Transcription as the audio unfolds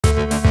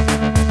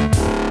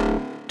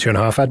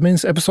2.5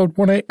 Admins, episode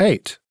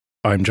 188.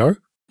 I'm Joe.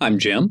 I'm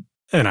Jim.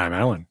 And I'm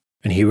Alan.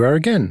 And here we are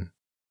again.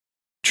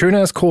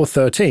 TrueNAS Core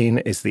 13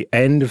 is the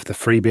end of the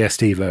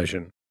FreeBSD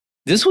version.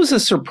 This was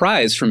a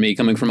surprise for me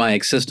coming from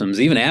IX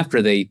Systems. Even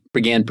after they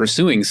began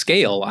pursuing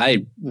scale,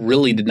 I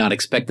really did not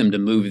expect them to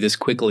move this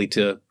quickly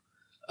to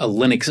a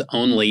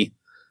Linux-only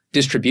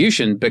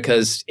distribution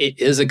because it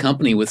is a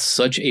company with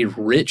such a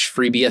rich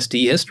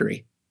FreeBSD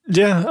history.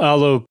 Yeah,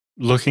 although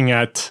looking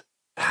at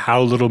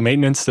how little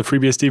maintenance the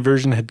FreeBSD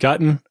version had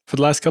gotten for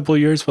the last couple of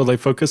years while they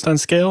focused on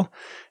scale,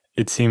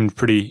 it seemed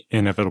pretty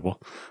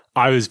inevitable.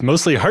 I was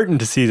mostly heartened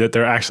to see that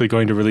they're actually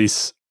going to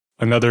release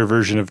another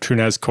version of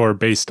TrueNAS Core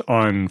based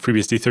on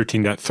FreeBSD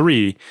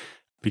 13.3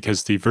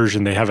 because the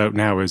version they have out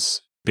now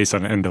is based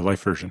on an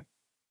end-of-life version.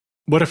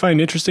 What I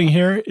find interesting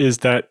here is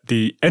that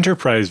the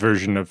enterprise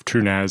version of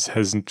TrueNAS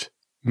hasn't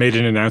made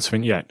an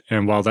announcement yet.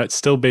 And while that's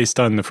still based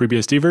on the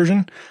FreeBSD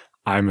version,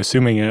 I'm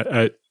assuming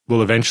it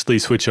will eventually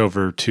switch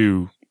over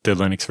to the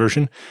Linux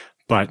version,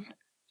 but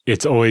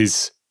it's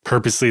always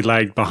purposely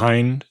lagged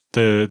behind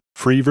the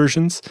free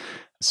versions.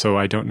 So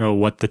I don't know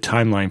what the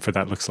timeline for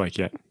that looks like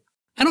yet.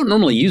 I don't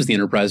normally use the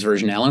enterprise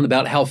version, Alan.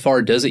 About how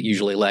far does it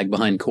usually lag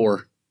behind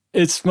Core?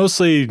 It's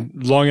mostly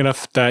long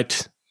enough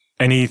that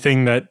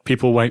anything that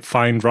people might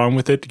find wrong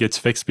with it gets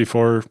fixed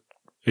before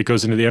it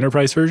goes into the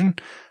enterprise version.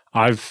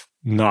 I've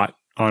not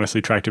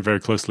honestly tracked it very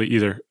closely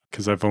either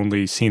because I've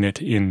only seen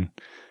it in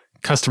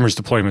customers'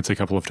 deployments a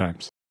couple of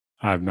times.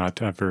 I've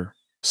not ever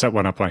set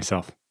one up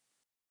myself.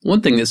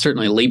 One thing that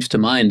certainly leaps to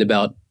mind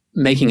about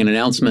making an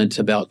announcement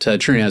about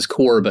TrueNAS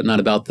Core, but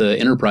not about the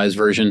enterprise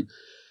version,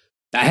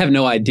 I have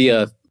no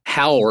idea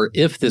how or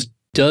if this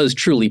does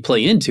truly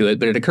play into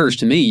it, but it occurs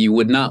to me you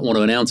would not want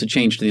to announce a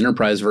change to the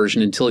enterprise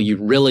version until you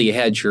really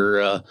had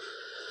your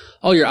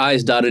all your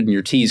I's dotted and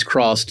your T's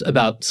crossed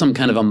about some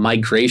kind of a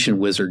migration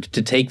wizard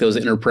to take those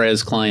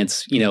enterprise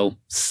clients,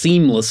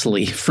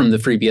 seamlessly from the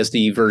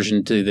FreeBSD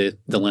version to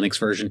the Linux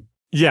version.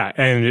 Yeah,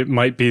 and it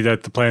might be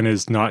that the plan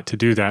is not to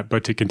do that,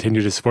 but to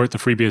continue to support the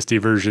FreeBSD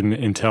version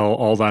until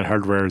all that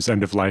hardware is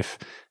end of life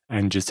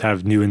and just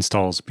have new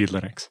installs be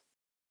Linux.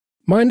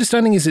 My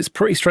understanding is it's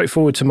pretty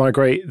straightforward to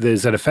migrate the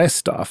ZFS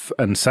stuff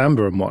and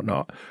Samba and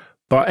whatnot,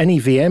 but any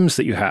VMs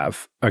that you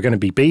have are going to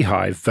be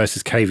Beehive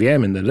versus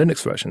KVM in the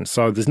Linux version.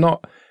 So there's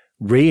not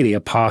really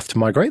a path to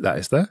migrate that,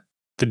 is there?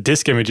 The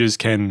disk images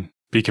can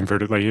be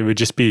converted. Like it would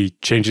just be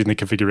changing the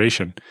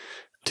configuration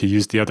to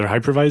use the other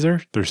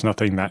hypervisor. There's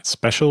nothing that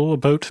special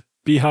about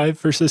Beehive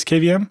versus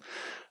KVM.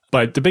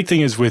 But the big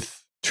thing is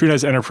with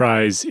TrueNAS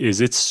Enterprise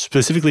is it's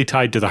specifically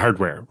tied to the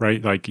hardware,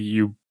 right? Like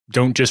you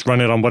don't just run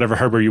it on whatever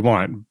hardware you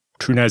want.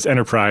 TrueNAS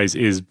Enterprise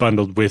is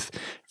bundled with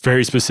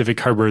very specific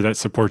hardware that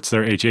supports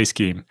their HA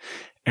scheme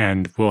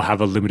and will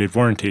have a limited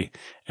warranty.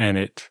 And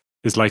it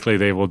is likely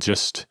they will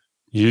just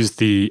use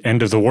the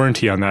end of the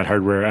warranty on that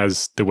hardware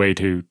as the way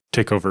to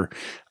tick over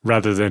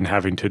rather than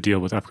having to deal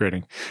with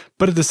upgrading.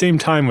 But at the same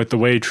time, with the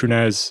way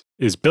TrueNAS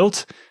is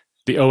built,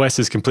 the OS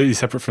is completely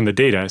separate from the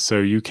data. So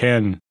you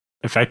can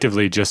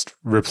effectively just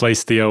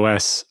replace the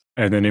OS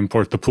and then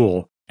import the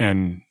pool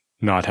and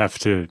not have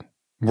to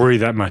worry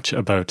that much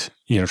about,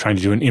 trying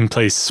to do an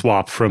in-place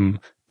swap from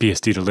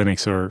BSD to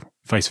Linux or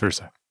vice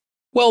versa.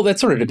 Well, that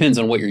sort of depends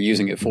on what you're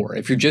using it for.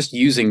 If you're just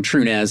using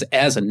TrueNAS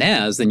as a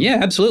NAS, then yeah,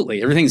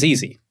 absolutely, everything's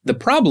easy. The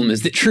problem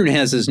is that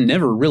TrueNAS has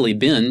never really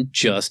been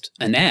just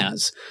a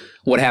NAS.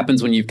 What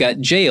happens when you've got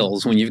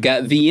jails, when you've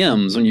got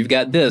VMs, when you've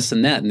got this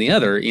and that and the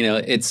other?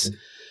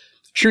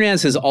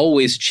 TrueNAS has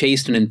always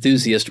chased an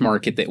enthusiast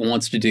market that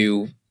wants to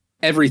do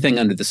everything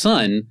under the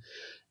sun.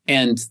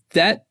 And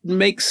that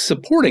makes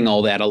supporting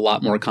all that a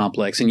lot more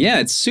complex. And yeah,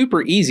 it's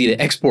super easy to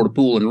export a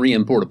pool and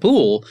re-import a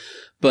pool,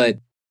 but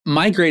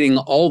migrating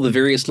all the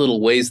various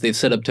little ways they've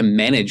set up to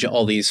manage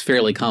all these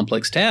fairly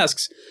complex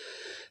tasks,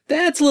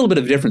 that's a little bit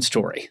of a different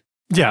story.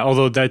 Yeah,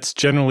 although that's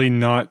generally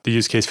not the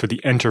use case for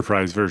the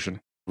enterprise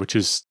version, which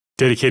is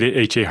dedicated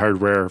HA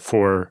hardware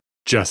for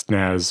just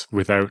NAS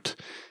without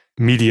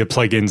media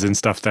plugins and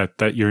stuff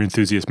that your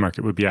enthusiast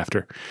market would be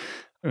after.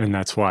 And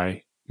that's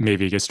why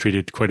maybe it gets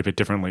treated quite a bit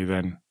differently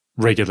than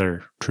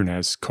regular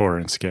TrueNAS Core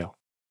and Scale.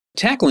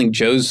 Tackling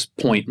Joe's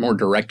point more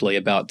directly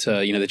about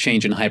the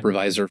change in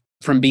hypervisor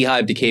from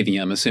Beehive to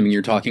KVM, assuming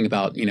you're talking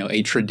about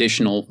a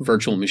traditional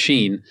virtual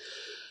machine.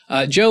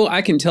 Joe,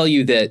 I can tell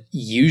you that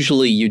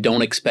usually you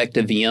don't expect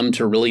a VM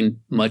to really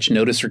much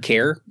notice or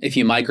care if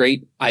you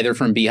migrate either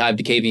from Beehive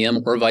to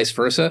KVM or vice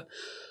versa.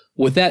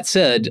 With that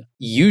said,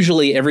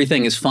 usually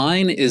everything is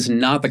fine is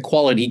not the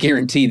quality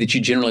guarantee that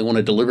you generally want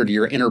to deliver to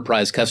your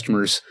enterprise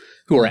customers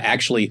who are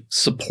actually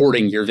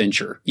supporting your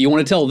venture. You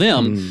want to tell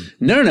them,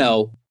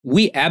 no,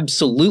 we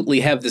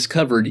absolutely have this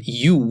covered.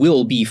 You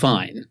will be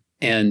fine.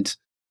 And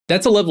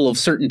that's a level of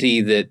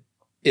certainty that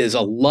is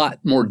a lot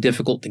more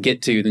difficult to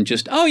get to than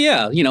just,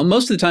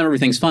 most of the time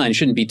everything's fine. It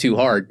shouldn't be too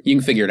hard. You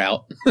can figure it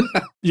out.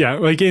 Yeah,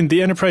 again,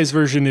 the enterprise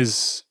version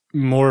is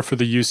more for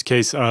the use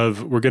case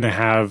of we're going to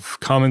have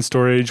common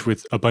storage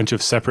with a bunch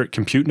of separate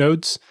compute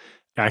nodes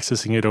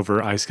accessing it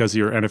over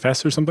iSCSI or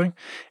NFS or something.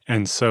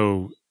 And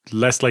so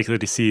less likely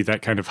to see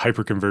that kind of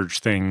hyperconverged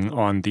thing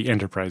on the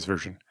enterprise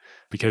version,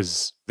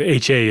 because the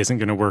HA isn't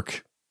going to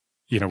work,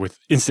 with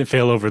instant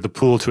failover the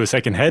pool to a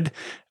second head.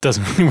 It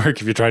doesn't really work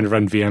if you're trying to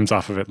run VMs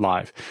off of it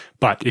live.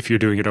 But if you're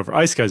doing it over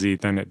iSCSI,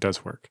 then it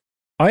does work.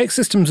 IX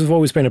Systems have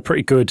always been a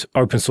pretty good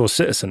open source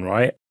citizen,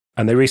 right?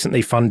 And they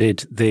recently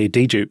funded the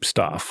dedupe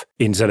stuff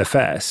in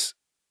ZFS.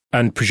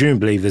 And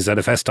presumably the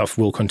ZFS stuff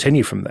will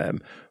continue from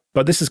them.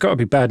 But this has got to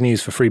be bad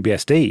news for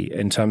FreeBSD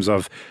in terms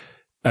of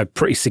a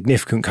pretty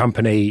significant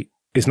company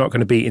is not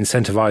going to be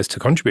incentivized to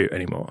contribute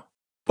anymore.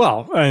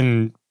 Well,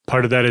 and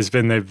part of that has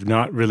been they've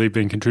not really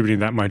been contributing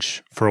that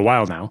much for a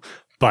while now.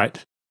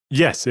 But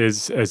yes,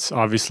 it's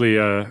obviously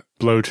a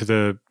blow to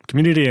the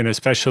community, and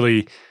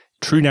especially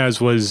TrueNAS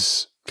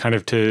was kind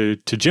of, to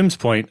Jim's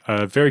point,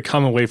 a very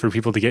common way for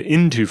people to get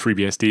into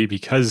FreeBSD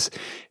because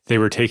they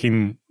were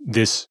taking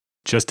this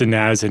just a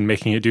NAS and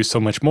making it do so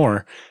much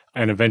more,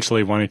 and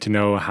eventually wanting to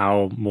know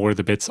how more of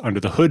the bits under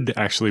the hood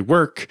actually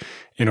work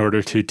in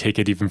order to take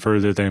it even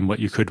further than what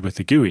you could with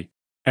the GUI.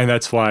 And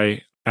that's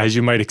why, as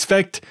you might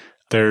expect,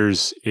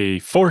 there's a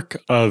fork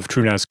of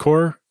TrueNAS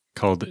Core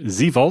called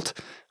zVault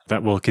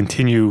that will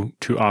continue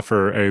to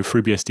offer a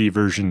FreeBSD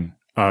version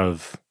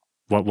of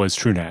what was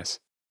TrueNAS.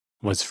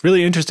 What's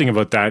really interesting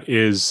about that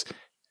is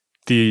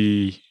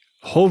the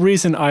whole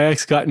reason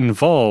IX got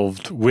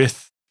involved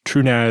with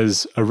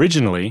TrueNAS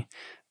originally,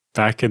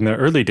 back in the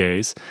early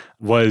days,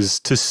 was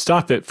to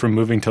stop it from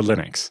moving to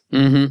Linux.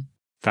 Mm-hmm.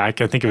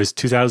 Back, I think it was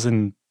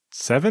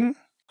 2007?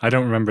 I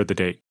don't remember the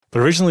date. But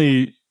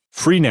originally,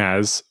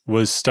 FreeNAS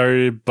was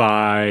started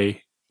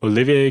by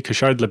Olivier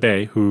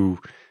Cochard-Lebet, who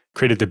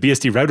created the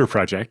BSD router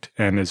project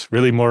and is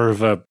really more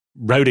of a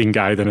routing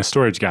guy than a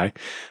storage guy.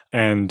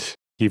 And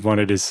he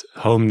wanted his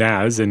home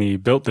NAS, and he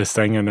built this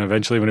thing. And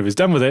eventually, when he was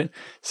done with it,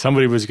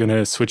 somebody was going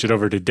to switch it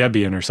over to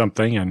Debian or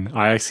something. And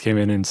IX came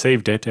in and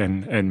saved it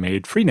and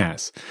made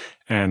FreeNAS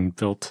and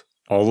built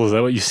all of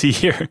that what you see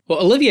here.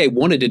 Well, Olivier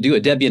wanted to do a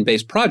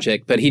Debian-based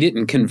project, but he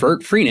didn't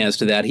convert FreeNAS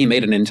to that. He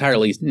made an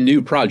entirely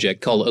new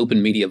project called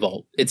Open Media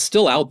Vault. It's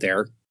still out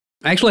there.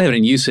 I actually have it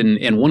in use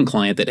in one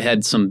client that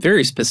had some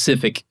very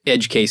specific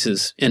edge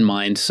cases in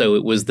mind, so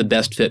it was the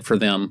best fit for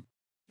them.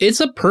 It's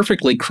a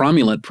perfectly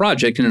cromulent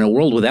project, and in a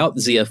world without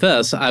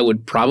ZFS, I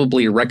would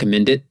probably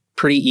recommend it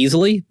pretty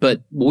easily,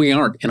 but we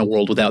aren't in a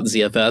world without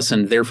ZFS,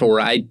 and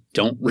therefore I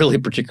don't really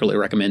particularly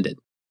recommend it.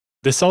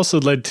 This also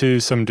led to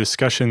some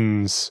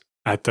discussions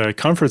at the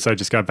conference I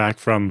just got back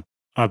from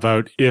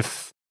about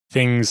if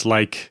things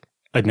like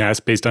a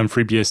NAS based on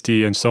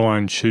FreeBSD and so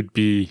on should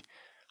be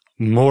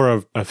more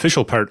of an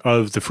official part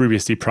of the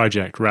FreeBSD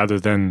project rather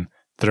than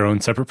their own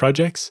separate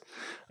projects,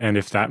 and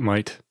if that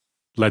might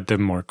lend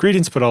them more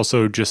credence, but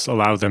also just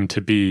allow them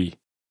to be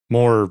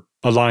more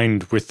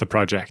aligned with the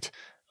project,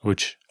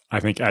 which I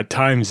think at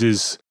times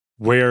is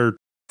where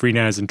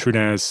FreeNAS and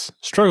TrueNAS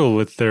struggle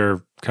with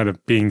their kind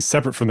of being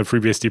separate from the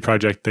FreeBSD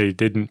project. They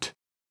didn't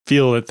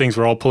feel that things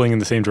were all pulling in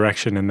the same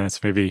direction, and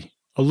that's maybe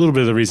a little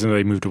bit of the reason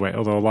they moved away,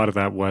 although a lot of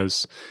that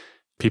was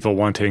people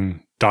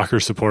wanting Docker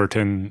support,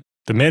 and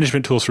the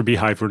management tools for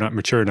bhyve were not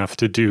mature enough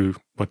to do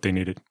what they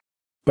needed.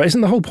 But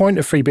isn't the whole point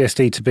of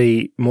FreeBSD to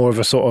be more of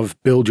a sort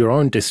of build your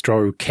own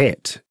distro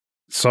kit?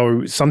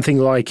 So something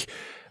like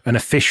an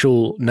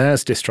official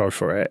NAS distro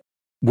for it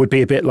would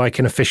be a bit like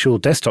an official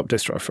desktop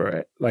distro for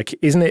it. Like,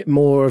 isn't it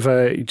more of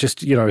a just,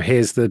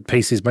 here's the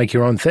pieces, make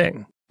your own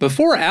thing?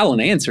 Before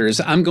Alan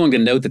answers, I'm going to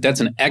note that that's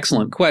an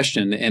excellent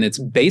question, and it's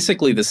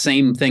basically the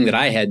same thing that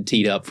I had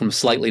teed up from a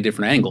slightly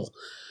different angle.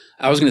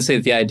 I was going to say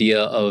that the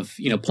idea of,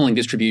 pulling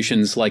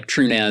distributions like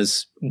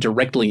TrueNAS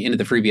directly into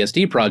the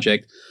FreeBSD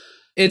project,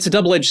 it's a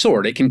double-edged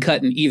sword. It can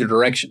cut in either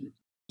direction.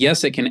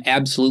 Yes, it can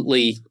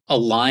absolutely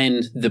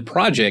align the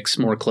projects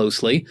more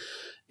closely,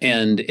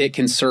 and it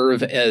can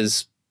serve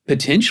as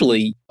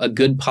potentially a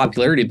good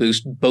popularity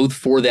boost both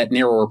for that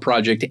narrower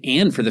project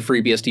and for the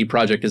FreeBSD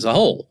project as a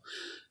whole.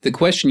 The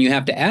question you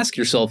have to ask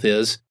yourself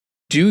is,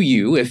 do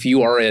you, if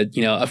you are a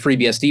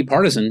FreeBSD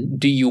partisan,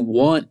 do you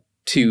want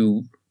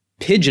to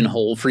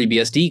pigeonhole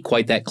FreeBSD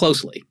quite that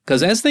closely?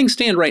 Because as things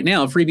stand right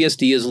now,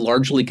 FreeBSD is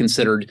largely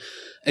considered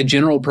a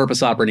general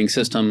purpose operating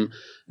system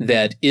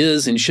that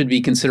is and should be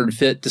considered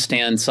fit to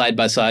stand side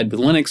by side with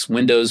Linux,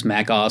 Windows,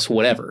 Mac OS,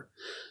 whatever.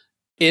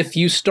 If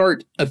you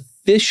start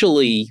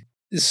officially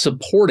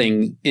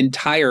supporting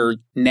entire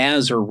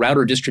NAS or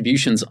router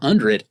distributions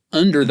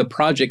under the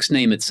project's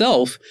name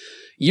itself,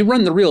 you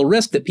run the real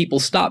risk that people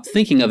stop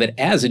thinking of it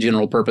as a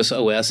general purpose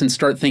OS and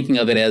start thinking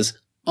of it as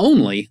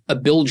only a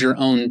build your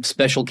own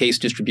special case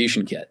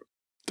distribution kit.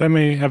 That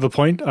may have a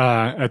point.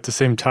 At the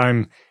same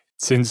time,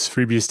 since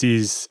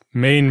FreeBSD's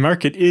main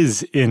market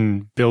is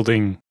in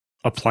building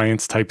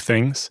appliance type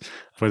things,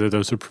 whether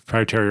those are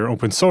proprietary or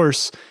open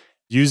source,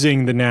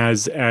 using the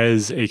NAS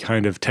as a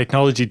kind of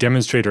technology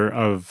demonstrator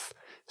of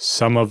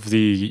some of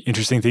the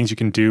interesting things you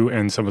can do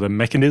and some of the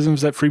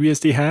mechanisms that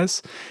FreeBSD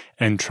has,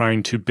 and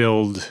trying to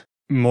build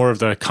more of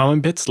the common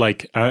bits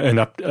like an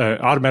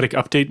automatic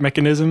update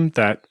mechanism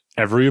that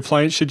every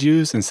appliance should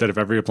use instead of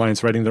every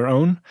appliance writing their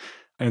own,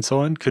 and so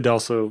on, could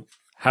also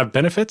have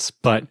benefits,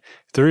 but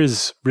there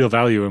is real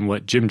value in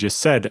what Jim just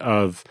said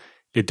of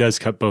it does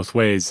cut both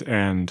ways.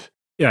 And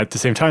yeah, at the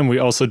same time, we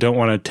also don't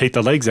want to take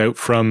the legs out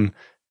from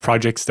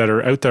projects that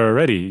are out there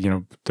already. You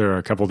know, there are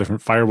a couple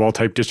different firewall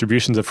type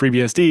distributions of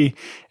FreeBSD.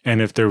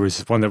 And if there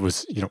was one that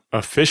was,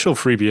 official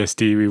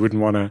FreeBSD, we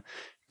wouldn't want to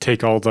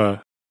take all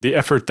the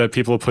effort that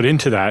people put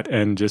into that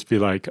and just be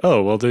like,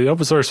 oh, well, the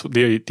open source,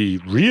 the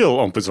real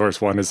open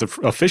source one is the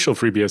official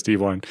FreeBSD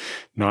one,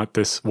 not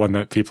this one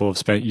that people have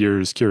spent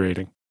years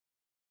curating.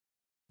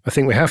 I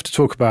think we have to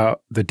talk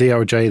about the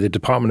DOJ, the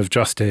Department of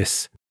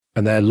Justice,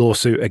 and their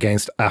lawsuit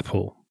against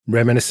Apple,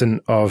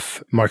 reminiscent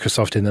of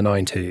Microsoft in the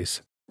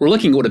 90s. We're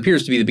looking at what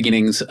appears to be the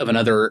beginnings of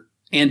another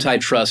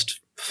antitrust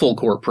full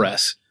court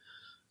press.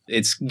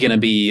 It's going to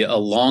be a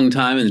long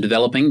time in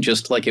developing,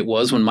 just like it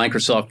was when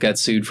Microsoft got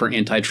sued for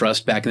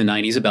antitrust back in the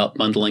 90s about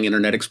bundling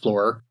Internet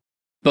Explorer.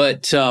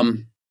 But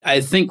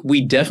I think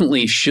we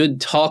definitely should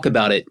talk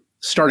about it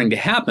starting to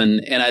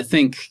happen. And I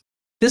think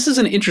this is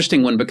an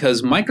interesting one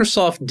because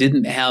Microsoft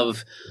didn't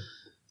have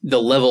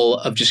the level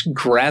of just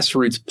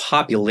grassroots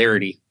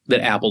popularity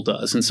that Apple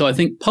does. And so I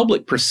think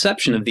public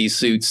perception of these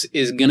suits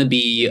is going to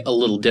be a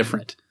little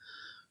different.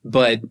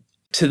 But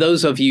to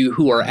those of you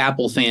who are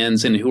Apple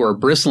fans and who are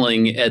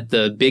bristling at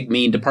the big,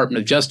 mean Department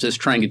of Justice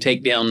trying to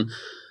take down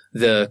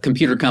the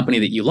computer company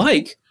that you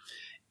like,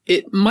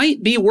 it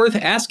might be worth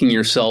asking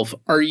yourself,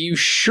 are you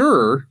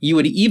sure you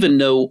would even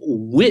know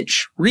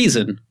which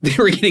reason they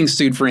were getting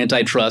sued for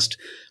antitrust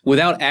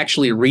without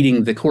actually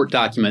reading the court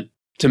document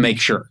to make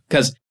sure?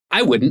 Because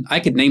I wouldn't. I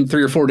could name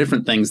 3 or 4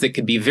 different things that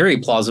could be very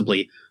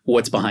plausibly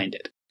what's behind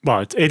it.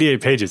 Well, it's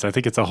 88 pages. I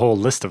think it's a whole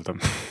list of them.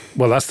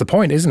 Well, that's the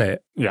point, isn't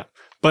it? Yeah.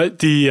 But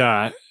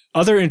the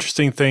other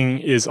interesting thing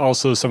is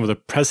also some of the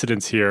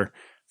precedents here.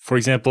 For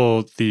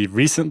example, the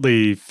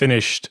recently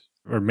finished,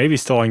 or maybe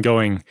still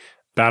ongoing,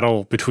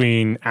 battle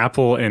between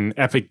Apple and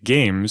Epic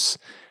Games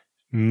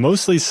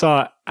mostly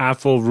saw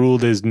Apple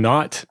ruled as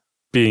not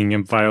being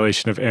in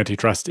violation of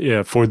antitrust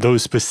for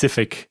those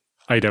specific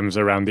items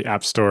around the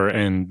App Store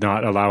and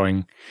not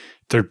allowing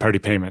third-party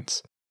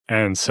payments.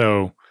 And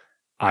so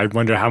I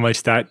wonder how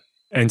much that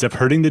ends up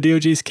hurting the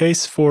DOJ's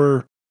case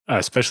for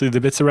especially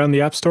the bits around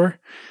the App Store.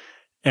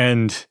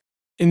 And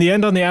in the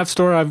end on the App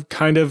Store, I'm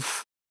kind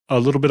of a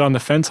little bit on the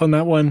fence on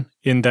that one,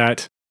 in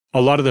that a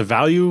lot of the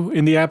value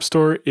in the App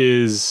Store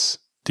is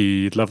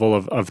the level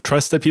of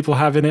trust that people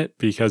have in it,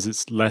 because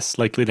it's less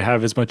likely to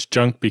have as much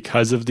junk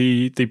because of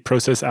the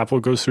process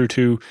Apple goes through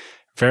to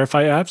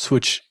verify apps,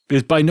 which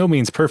is by no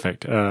means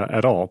perfect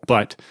at all,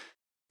 but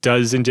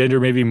does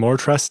engender maybe more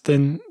trust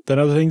than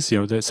other things.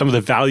 Some of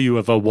the value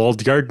of a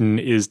walled garden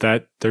is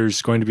that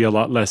there's going to be a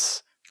lot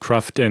less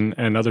cruft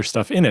and other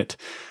stuff in it.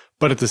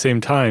 But at the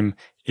same time,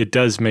 it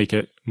does make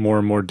it more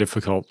and more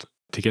difficult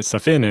to get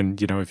stuff in.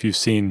 And, if you've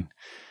seen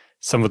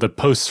some of the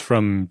posts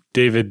from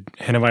David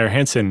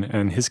Hennemeyer-Hansen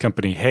and his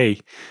company, Hey,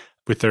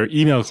 with their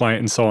email client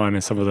and so on,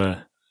 and some of the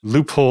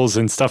loopholes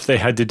and stuff they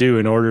had to do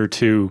in order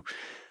to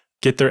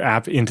get their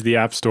app into the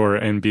App Store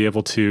and be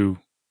able to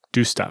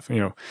do stuff,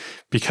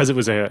 because it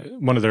was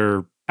one of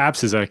their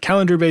apps is a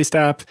calendar-based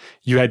app,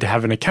 you had to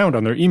have an account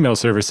on their email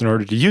service in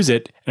order to use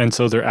it. And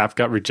so their app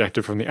got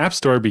rejected from the App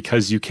Store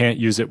because you can't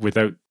use it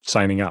without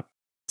signing up.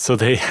 So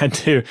they had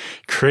to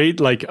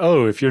create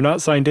if you're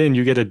not signed in,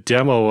 you get a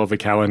demo of a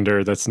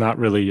calendar that's not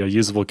really a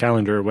usable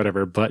calendar or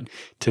whatever, but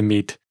to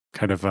meet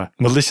kind of a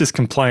malicious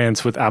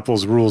compliance with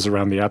Apple's rules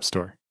around the App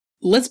Store.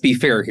 Let's be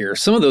fair here.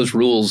 Some of those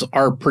rules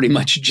are pretty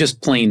much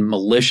just plain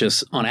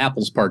malicious on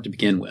Apple's part to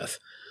begin with.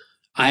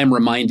 I am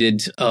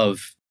reminded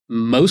of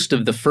most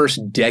of the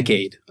first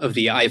decade of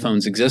the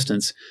iPhone's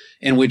existence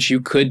in which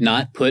you could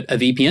not put a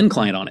VPN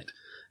client on it.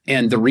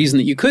 And the reason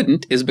that you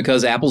couldn't is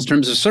because Apple's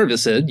terms of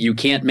service said you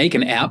can't make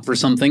an app for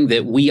something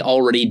that we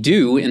already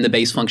do in the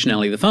base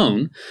functionality of the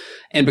phone.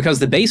 And because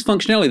the base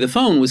functionality of the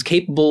phone was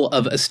capable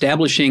of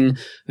establishing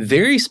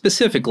very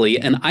specifically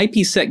an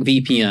IPsec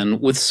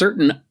VPN with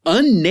certain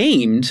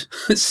unnamed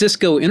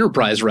Cisco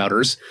enterprise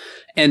routers.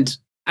 And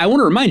I want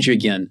to remind you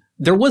again,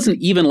 there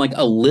wasn't even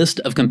a list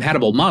of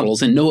compatible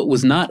models, and no, it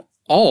was not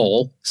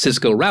all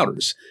Cisco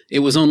routers. It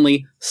was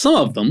only some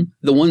of them,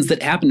 the ones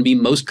that happen to be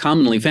most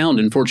commonly found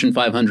in Fortune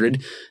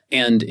 500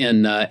 and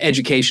in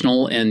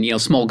educational and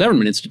small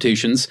government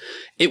institutions.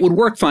 It would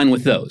work fine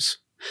with those.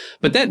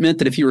 But that meant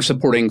that if you were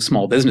supporting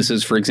small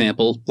businesses, for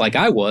example, like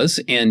I was,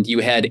 and you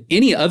had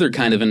any other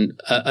kind of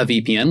a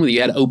VPN, whether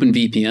you had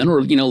OpenVPN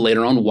or,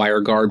 later on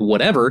WireGuard,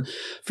 whatever,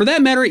 for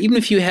that matter, even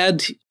if you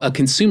had a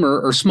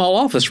consumer or small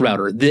office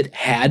router that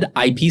had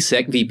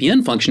IPsec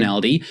VPN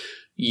functionality,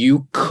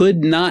 you could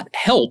not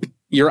help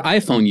your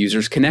iPhone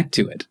users connect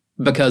to it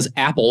because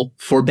Apple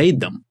forbade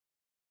them.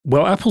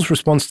 Well, Apple's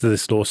response to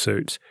this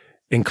lawsuit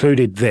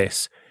included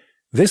this.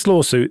 This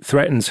lawsuit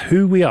threatens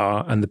who we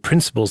are and the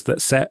principles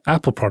that set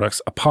Apple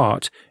products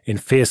apart in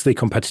fiercely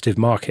competitive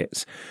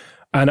markets.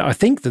 And I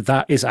think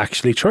that is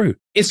actually true.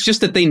 It's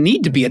just that they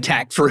need to be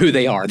attacked for who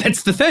they are.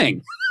 That's the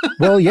thing.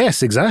 Well,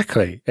 yes,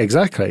 exactly.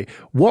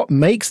 What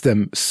makes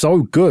them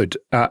so good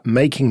at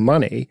making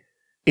money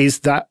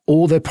is that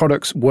all their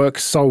products work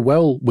so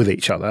well with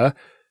each other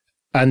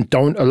and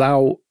don't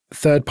allow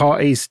third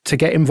parties to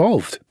get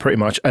involved, pretty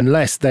much,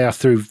 unless they are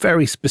through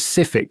very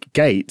specific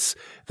gates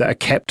that are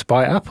kept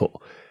by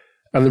Apple.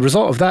 And the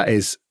result of that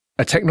is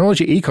a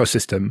technology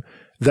ecosystem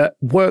that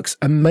works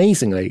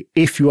amazingly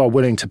if you are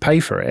willing to pay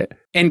for it.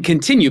 And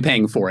continue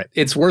paying for it.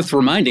 It's worth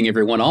reminding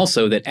everyone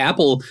also that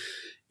Apple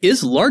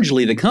is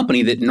largely the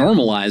company that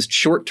normalized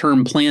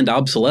short-term planned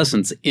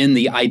obsolescence in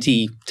the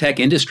IT tech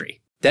industry.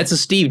 That's a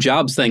Steve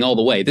Jobs thing all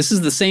the way. This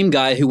is the same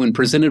guy who, when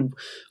presented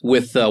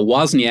with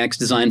Wozniak's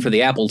design for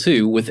the Apple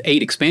II with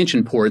 8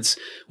 expansion ports,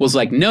 was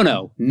like,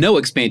 no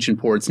expansion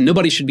ports.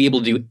 Nobody should be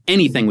able to do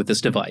anything with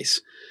this device.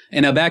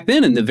 And now back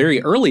then, in the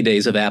very early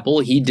days of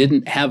Apple, he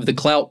didn't have the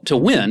clout to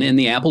win, and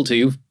the Apple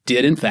II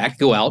did, in fact,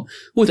 go out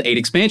with 8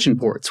 expansion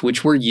ports,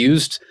 which were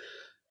used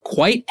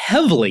quite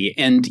heavily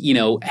and,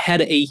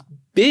 had a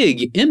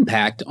big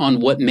impact on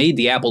what made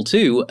the Apple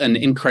II an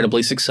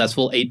incredibly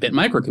successful 8-bit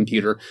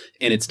microcomputer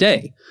in its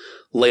day.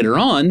 Later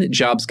on,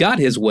 Jobs got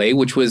his way,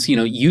 which was,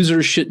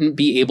 users shouldn't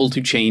be able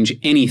to change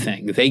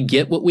anything. They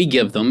get what we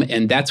give them,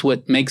 and that's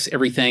what makes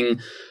everything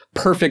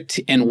perfect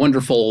and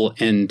wonderful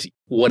and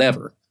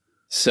whatever.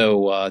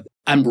 So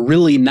I'm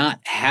really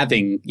not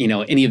having,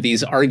 any of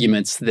these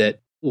arguments that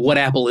what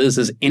Apple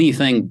is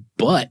anything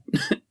but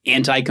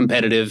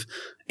anti-competitive,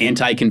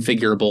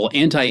 anti-configurable,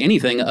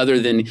 anti-anything other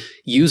than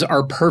use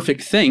our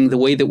perfect thing the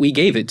way that we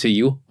gave it to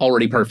you,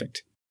 already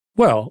perfect.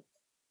 Well,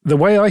 the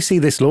way I see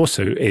this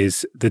lawsuit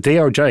is the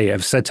DOJ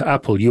have said to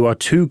Apple, you are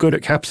too good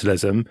at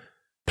capitalism.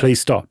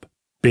 Please stop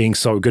being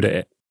so good at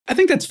it. I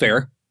think that's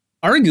fair.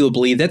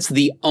 Arguably, that's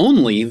the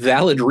only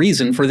valid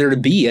reason for there to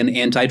be an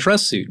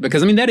antitrust suit.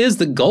 Because, that is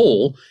the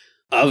goal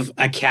of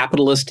a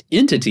capitalist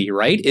entity,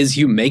 right? Is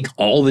you make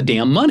all the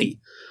damn money.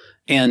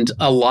 And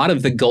a lot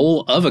of the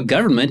goal of a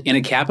government in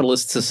a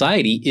capitalist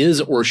society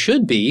is or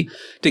should be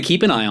to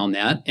keep an eye on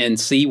that and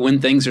see when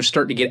things are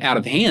starting to get out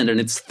of hand and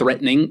it's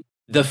threatening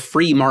the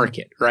free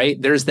market, right?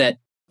 There's that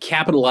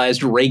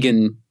capitalized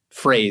Reagan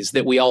phrase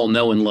that we all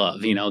know and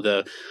love,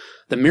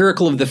 the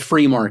miracle of the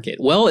free market.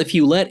 Well, if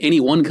you let any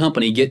one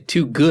company get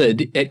too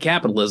good at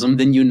capitalism,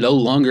 then you no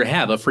longer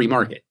have a free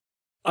market.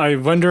 I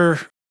wonder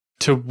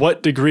to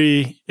what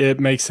degree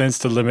it makes sense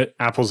to limit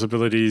Apple's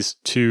abilities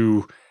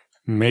to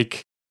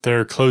make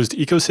their closed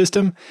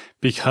ecosystem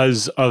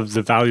because of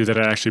the value that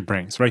it actually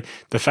brings, right?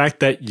 The fact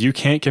that you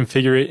can't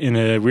configure it in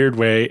a weird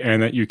way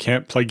and that you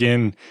can't plug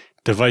in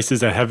devices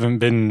that haven't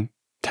been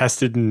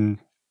tested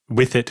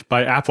with it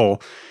by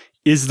Apple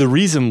is the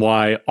reason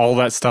why all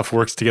that stuff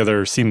works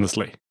together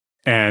seamlessly.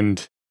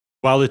 And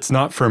while it's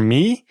not for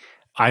me,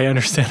 I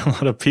understand a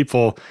lot of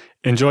people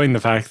enjoying the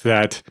fact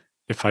that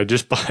if I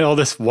just buy all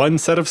this one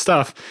set of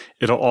stuff,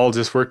 it'll all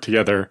just work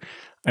together.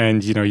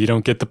 And, you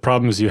don't get the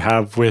problems you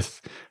have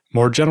with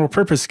more general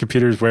purpose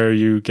computers where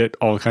you get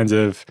all kinds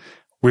of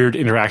weird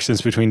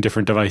interactions between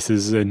different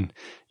devices and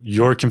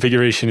your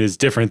configuration is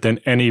different than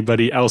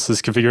anybody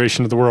else's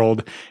configuration of the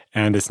world,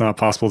 and it's not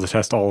possible to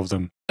test all of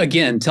them.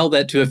 Again, tell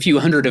that to a few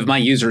hundred of my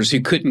users who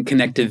couldn't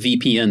connect to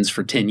VPNs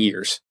for 10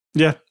 years.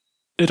 Yeah.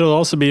 It'll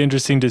also be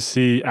interesting to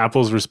see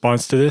Apple's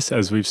response to this,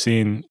 as we've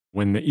seen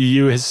when the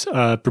EU has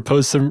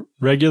proposed some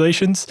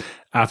regulations.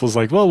 Apple's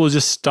like, well, we'll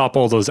just stop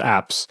all those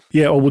apps.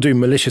 Yeah, or we'll do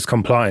malicious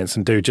compliance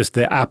and do just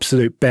the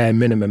absolute bare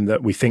minimum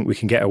that we think we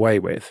can get away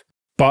with.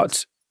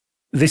 But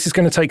this is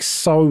going to take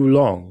so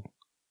long,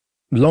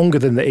 longer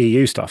than the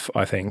EU stuff,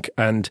 I think.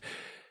 And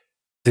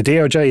the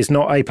DOJ is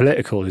not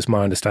apolitical, is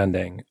my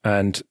understanding.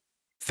 And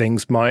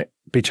things might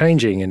be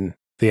changing in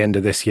the end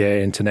of this year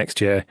into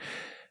next year.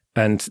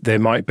 And there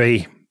might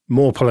be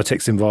more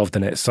politics involved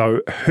in it.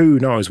 So who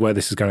knows where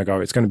this is going to go?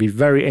 It's going to be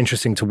very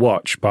interesting to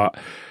watch, but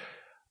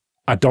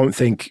I don't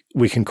think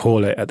we can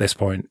call it at this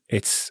point.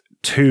 It's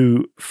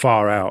too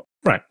far out.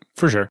 Right,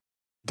 for sure.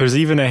 There's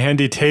even a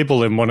handy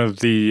table in one of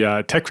the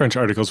TechCrunch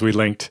articles we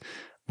linked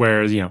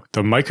where, the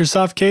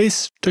Microsoft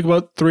case took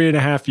about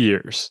 3.5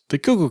 years. The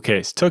Google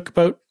case took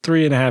about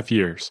 3.5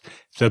 years.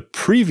 The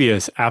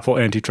previous Apple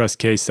antitrust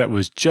case that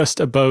was just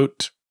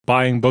about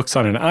buying books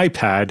on an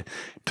iPad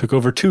took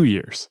over 2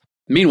 years.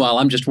 Meanwhile,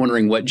 I'm just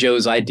wondering what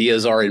Joe's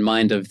ideas are in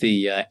mind of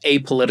the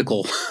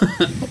apolitical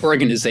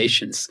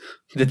organizations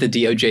that the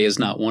DOJ is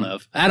not one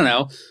of. I don't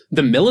know.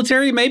 The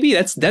military, maybe?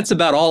 That's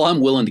about all I'm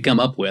willing to come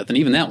up with. And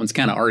even that one's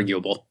kind of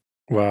arguable.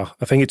 Well,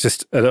 I think it's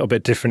just a little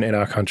bit different in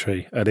our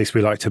country. At least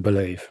we like to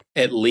believe.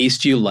 At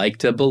least you like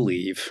to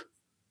believe.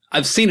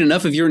 I've seen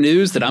enough of your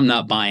news that I'm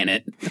not buying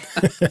it.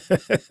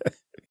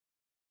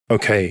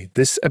 Okay,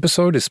 this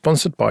episode is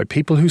sponsored by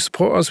people who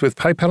support us with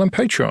PayPal and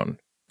Patreon.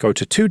 Go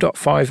to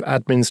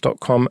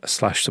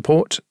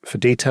 2.5admins.com/support for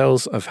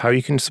details of how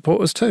you can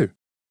support us too.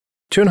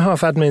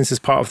 2.5 Admins is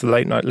part of the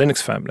Late Night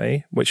Linux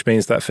family, which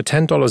means that for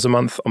 $10 a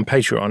month on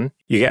Patreon,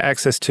 you get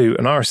access to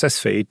an RSS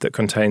feed that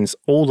contains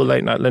all the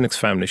Late Night Linux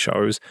family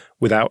shows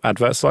without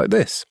adverts like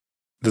this.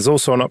 There's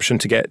also an option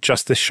to get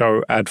just this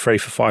show ad-free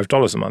for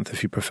 $5 a month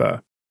if you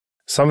prefer.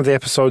 Some of the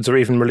episodes are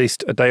even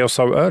released a day or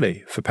so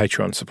early for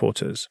Patreon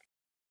supporters.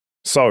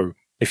 So,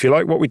 if you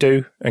like what we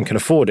do and can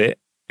afford it,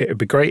 it would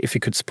be great if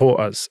you could support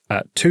us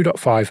at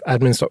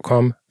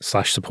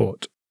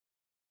 2.5admins.com/support.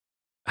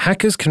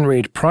 Hackers can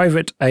read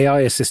private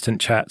AI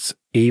assistant chats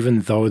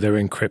even though they're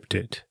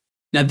encrypted.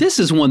 Now, this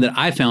is one that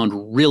I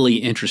found really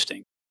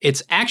interesting.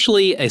 It's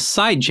actually a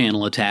side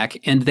channel attack,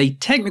 and they,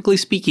 technically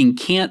speaking,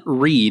 can't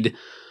read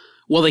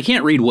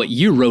what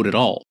you wrote at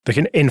all. They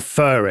can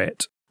infer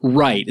it.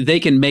 Right. They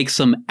can make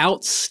some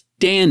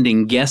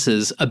outstanding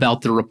guesses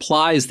about the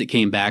replies that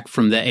came back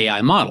from the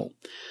AI model.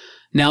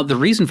 Now, the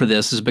reason for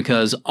this is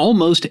because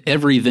almost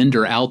every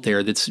vendor out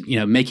there that's,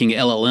 making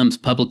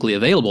LLMs publicly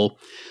available,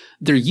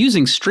 they're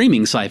using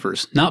streaming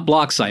ciphers, not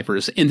block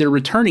ciphers, and they're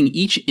returning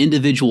each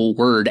individual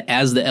word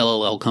as the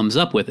LLM comes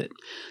up with it.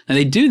 And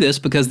they do this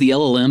because the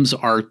LLMs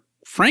are,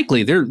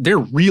 frankly, they're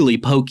really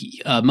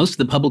pokey. Most of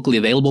the publicly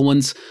available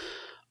ones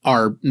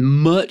are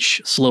much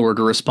slower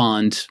to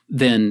respond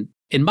than,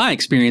 in my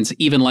experience,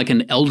 even like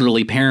an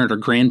elderly parent or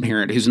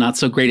grandparent who's not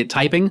so great at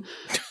typing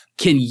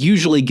can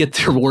usually get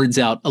their words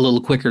out a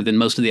little quicker than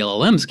most of the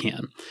LLMs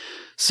can.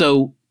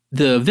 So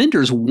the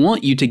vendors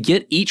want you to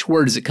get each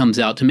word as it comes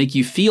out to make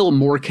you feel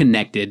more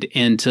connected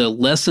and to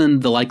lessen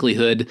the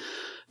likelihood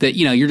that,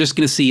 you're just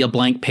going to see a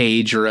blank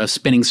page or a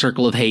spinning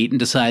circle of hate and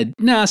decide,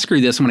 nah,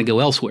 screw this, I'm going to go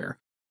elsewhere.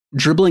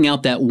 Dribbling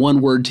out that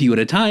one word to you at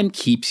a time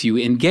keeps you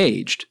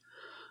engaged.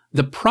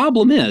 The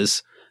problem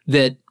is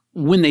that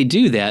when they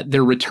do that,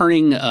 they're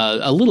returning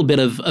a little bit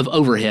of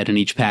overhead in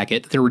each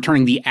packet. They're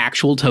returning the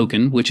actual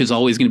token, which is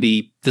always going to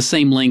be the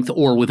same length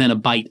or within a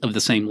byte of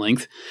the same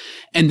length.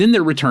 And then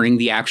they're returning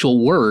the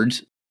actual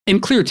words in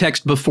clear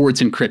text before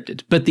it's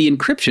encrypted. But the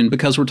encryption,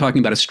 because we're talking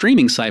about a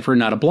streaming cipher,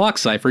 not a block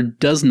cipher,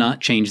 does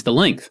not change the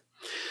length.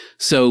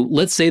 So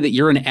let's say that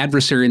you're an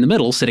adversary in the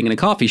middle sitting in a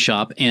coffee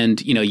shop and,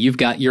 you've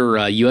got your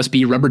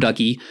USB rubber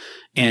ducky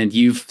and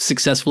you've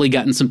successfully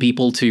gotten some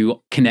people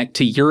to connect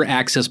to your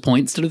access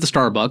point instead of the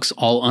Starbucks,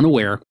 all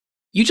unaware.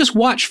 You just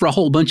watch for a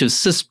whole bunch of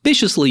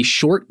suspiciously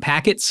short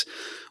packets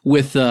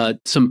with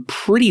some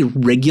pretty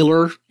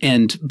regular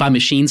and, by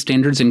machine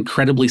standards,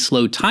 incredibly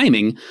slow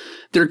timing.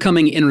 They're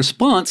coming in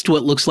response to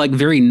what looks like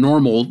very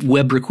normal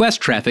web request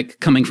traffic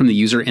coming from the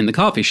user in the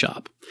coffee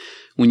shop.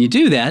 When you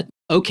do that,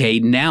 okay,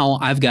 now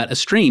I've got a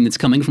stream that's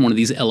coming from one of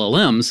these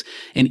LLMs,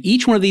 and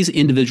each one of these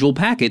individual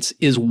packets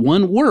is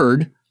one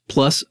word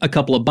plus a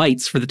couple of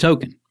bytes for the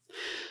token.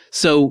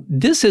 So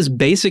this has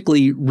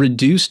basically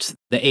reduced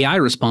the AI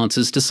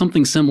responses to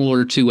something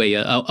similar to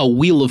a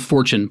Wheel of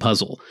Fortune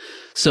puzzle.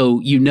 So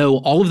you know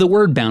all of the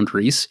word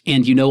boundaries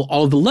and you know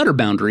all of the letter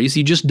boundaries,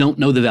 you just don't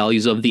know the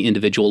values of the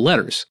individual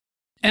letters.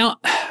 Now,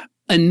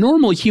 a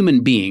normal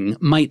human being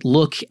might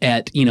look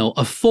at,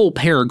 a full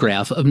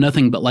paragraph of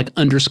nothing but like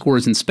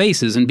underscores and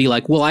spaces and be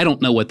like, well, I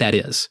don't know what that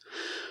is.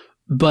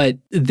 But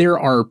there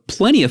are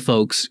plenty of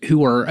folks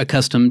who are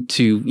accustomed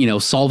to,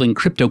 solving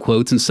crypto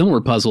quotes and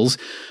similar puzzles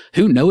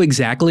who know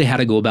exactly how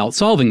to go about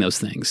solving those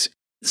things.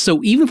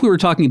 So even if we were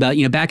talking about,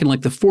 back in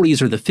like the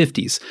 40s or the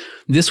 50s,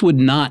 this would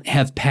not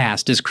have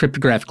passed as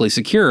cryptographically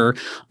secure,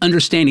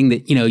 understanding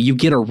that, you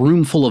get a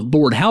room full of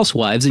bored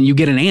housewives and you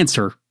get an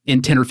answer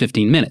in 10 or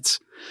 15 minutes.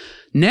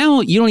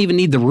 Now, you don't even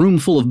need the room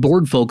full of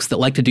bored folks that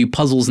like to do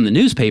puzzles in the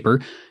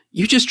newspaper.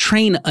 You just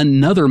train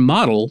another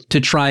model to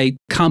try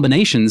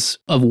combinations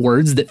of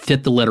words that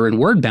fit the letter and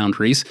word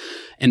boundaries.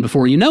 And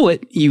before you know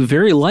it, you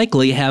very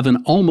likely have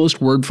an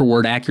almost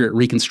word-for-word accurate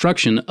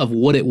reconstruction of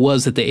what it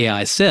was that the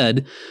AI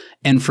said.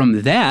 And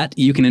from that,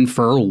 you can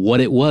infer what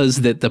it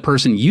was that the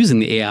person using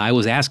the AI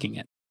was asking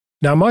it.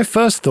 Now, my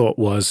first thought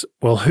was,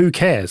 well, who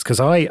cares? Because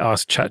I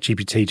asked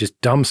ChatGPT just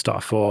dumb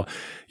stuff, or,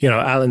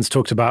 Alan's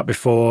talked about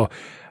before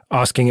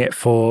asking it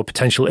for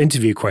potential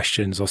interview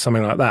questions or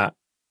something like that.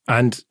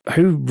 And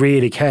who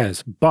really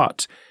cares?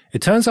 But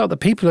it turns out that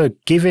people are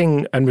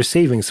giving and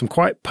receiving some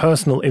quite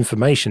personal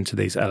information to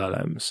these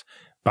LLMs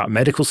about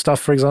medical stuff,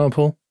 for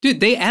example.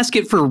 Dude, they ask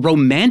it for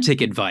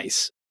romantic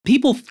advice.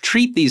 People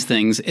treat these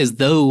things as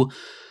though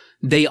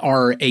they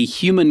are a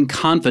human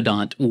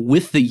confidant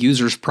with the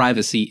user's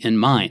privacy in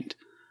mind.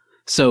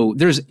 So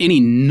there's any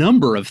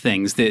number of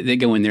things that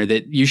go in there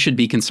that you should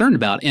be concerned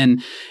about.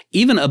 And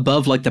even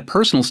above like the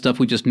personal stuff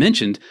we just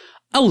mentioned,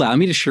 allow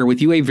me to share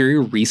with you a very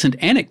recent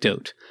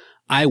anecdote.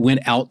 I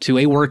went out to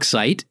a work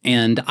site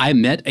and I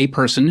met a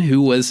person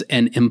who was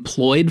an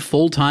employed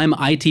full-time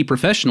IT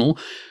professional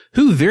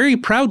who very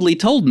proudly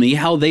told me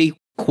how they,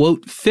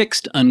 quote,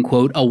 fixed,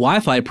 unquote, a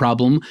Wi-Fi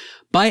problem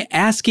by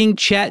asking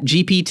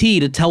ChatGPT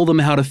to tell them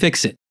how to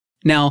fix it.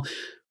 Now,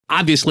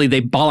 obviously,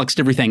 they bollocksed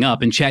everything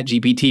up and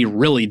ChatGPT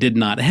really did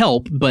not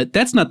help, but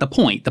that's not the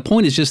point. The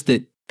point is just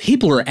that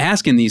people are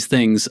asking these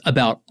things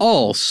about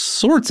all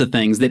sorts of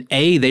things that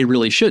A, they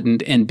really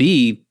shouldn't, and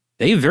B,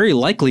 they very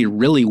likely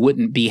really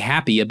wouldn't be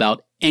happy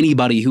about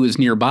anybody who is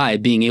nearby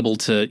being able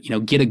to,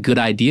 get a good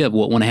idea of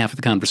what one half of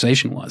the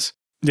conversation was.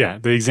 Yeah,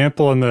 the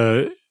example in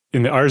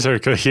the Ars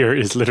article here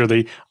is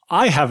literally,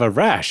 I have a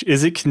rash.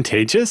 Is it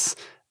contagious?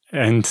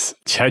 And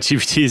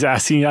ChatGPT is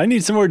asking, I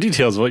need some more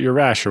details about your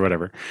rash or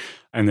whatever.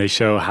 And they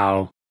show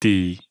how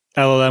the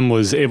LLM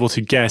was able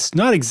to guess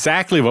not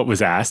exactly what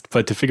was asked,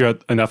 but to figure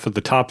out enough of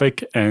the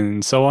topic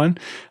and so on,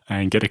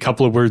 and get a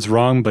couple of words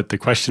wrong, but the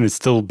question is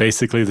still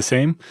basically the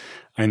same,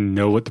 and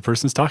know what the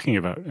person's talking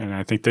about. And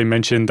I think they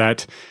mentioned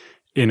that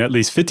in at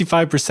least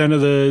 55%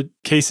 of the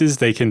cases,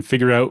 they can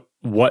figure out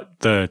what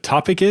the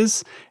topic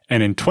is.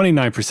 And in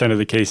 29% of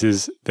the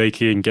cases, they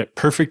can get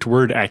perfect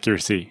word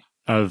accuracy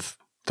of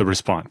the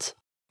response,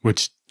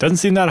 which doesn't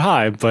seem that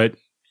high, but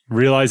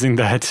realizing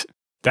that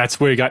that's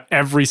where you got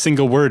every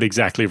single word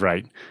exactly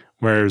right.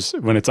 Whereas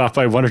when it's off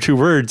by 1 or 2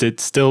 words, it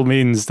still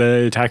means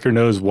the attacker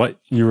knows what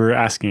you were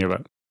asking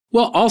about.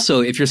 Well,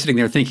 also, if you're sitting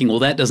there thinking, well,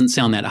 that doesn't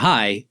sound that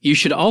high, you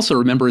should also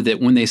remember that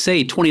when they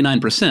say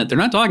 29%, they're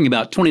not talking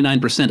about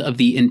 29% of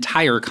the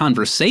entire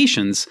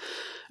conversations.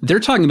 They're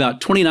talking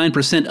about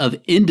 29% of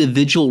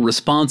individual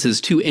responses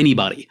to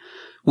anybody,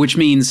 which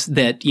means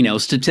that,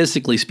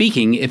 statistically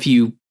speaking, if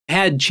you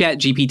had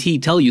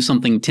ChatGPT tell you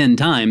something 10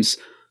 times,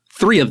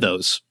 3 of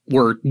those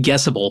were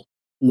guessable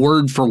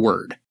word for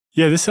word.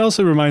 Yeah, this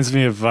also reminds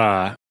me of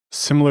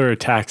similar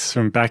attacks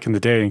from back in the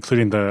day,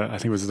 including I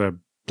think it was the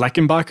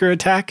Blackenbacher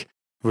attack,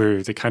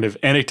 where the kind of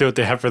anecdote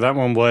they have for that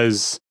one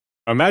was,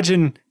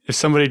 imagine if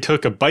somebody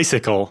took a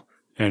bicycle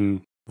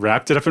and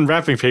wrapped it up in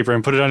wrapping paper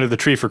and put it under the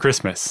tree for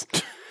Christmas.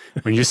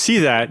 When you see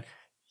that,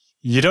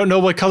 you don't know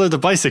what color the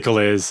bicycle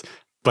is,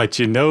 but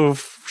you know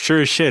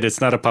sure as shit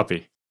it's not a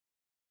puppy.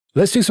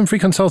 Let's do some free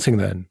consulting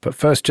then. But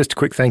first, just a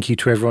quick thank you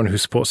to everyone who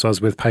supports us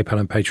with PayPal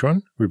and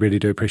Patreon. We really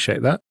do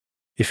appreciate that.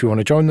 If you want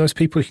to join those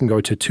people, you can go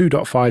to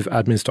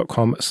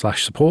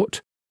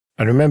 2.5admins.com/support.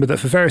 And remember that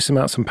for various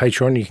amounts on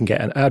Patreon, you can get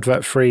an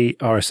advert-free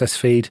RSS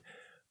feed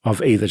of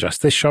either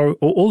just this show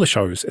or all the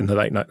shows in the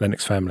Late Night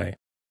Linux family.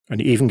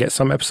 And you even get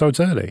some episodes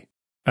early.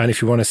 And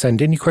if you want to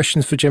send in your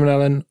questions for Jim and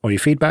Alan or your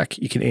feedback,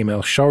 you can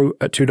email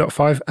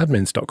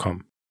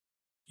show@2.5admins.com.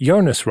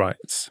 Jonas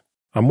writes,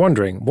 I'm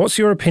wondering, what's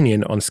your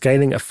opinion on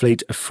scaling a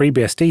fleet of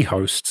FreeBSD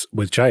hosts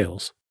with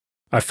jails?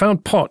 I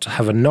found Pot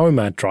have a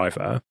Nomad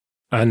driver,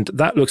 and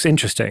that looks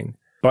interesting.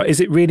 But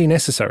is it really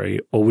necessary,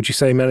 or would you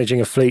say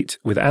managing a fleet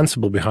with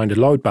Ansible behind a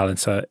load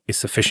balancer is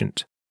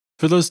sufficient?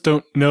 For those who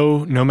don't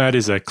know, Nomad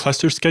is a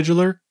cluster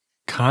scheduler,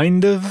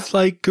 kind of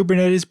like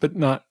Kubernetes, but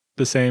not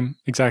the same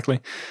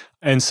exactly.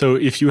 And so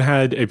if you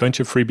had a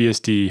bunch of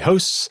FreeBSD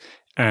hosts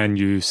and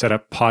you set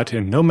up Pot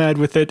and Nomad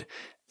with it,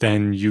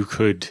 then you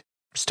could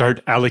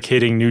start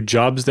allocating new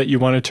jobs that you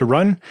wanted to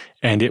run,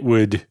 and it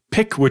would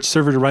pick which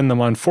server to run them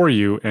on for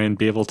you and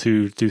be able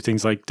to do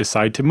things like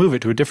decide to move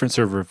it to a different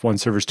server if one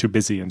server's too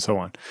busy and so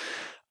on.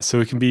 So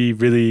it can be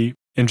really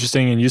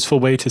interesting and useful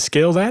way to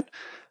scale that.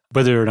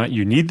 Whether or not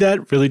you need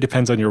that really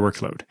depends on your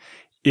workload.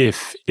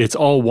 If it's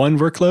all one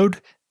workload,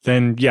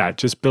 then yeah,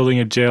 just building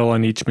a jail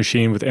on each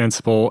machine with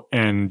Ansible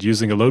and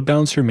using a load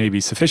balancer may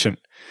be sufficient.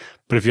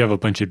 But if you have a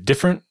bunch of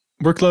different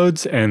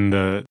workloads and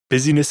the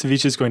busyness of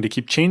each is going to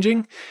keep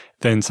changing,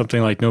 then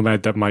something like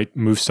Nomad that might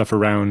move stuff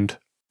around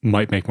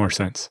might make more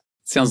sense.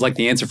 Sounds like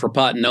the answer for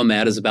Pot and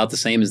Nomad is about the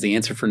same as the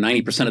answer for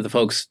 90% of the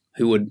folks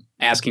who would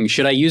asking,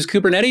 should I use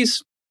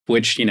Kubernetes?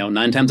 Which,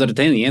 9 times out of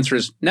 10, the answer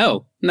is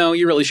no,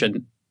 you really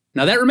shouldn't.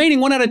 Now that remaining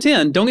 1 out of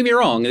 10, don't get me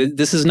wrong,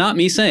 this is not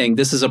me saying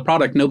this is a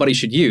product nobody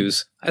should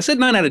use. I said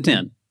 9 out of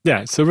 10.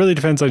 Yeah, so it really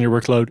depends on your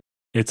workload.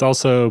 It's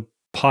also,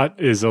 Pot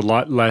is a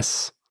lot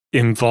less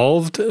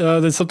involved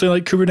than something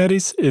like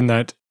Kubernetes, in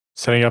that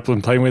setting up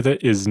and playing with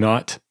it is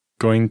not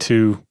going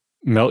to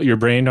melt your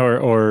brain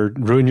or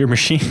ruin your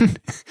machine.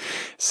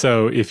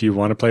 So if you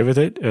want to play with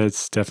it,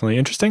 it's definitely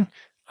interesting.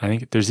 I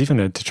think there's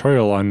even a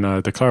tutorial on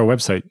the Clara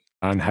website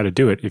on how to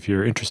do it if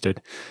you're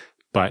interested.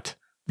 But,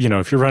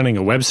 if you're running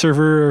a web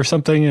server or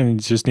something and you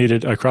just need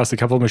it across a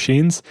couple of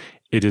machines,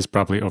 it is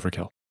probably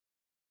overkill.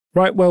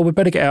 Right, well, we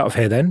better get out of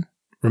here then.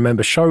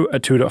 Remember,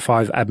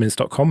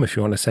 show@2.5admins.com if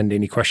you want to send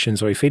any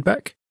questions or your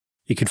feedback.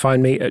 You can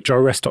find me at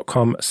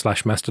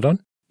joerest.com/mastodon.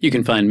 You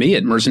can find me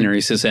at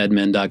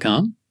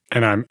mercenarysysadmin.com.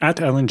 And I'm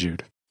at Alan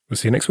Jude. We'll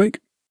see you next week.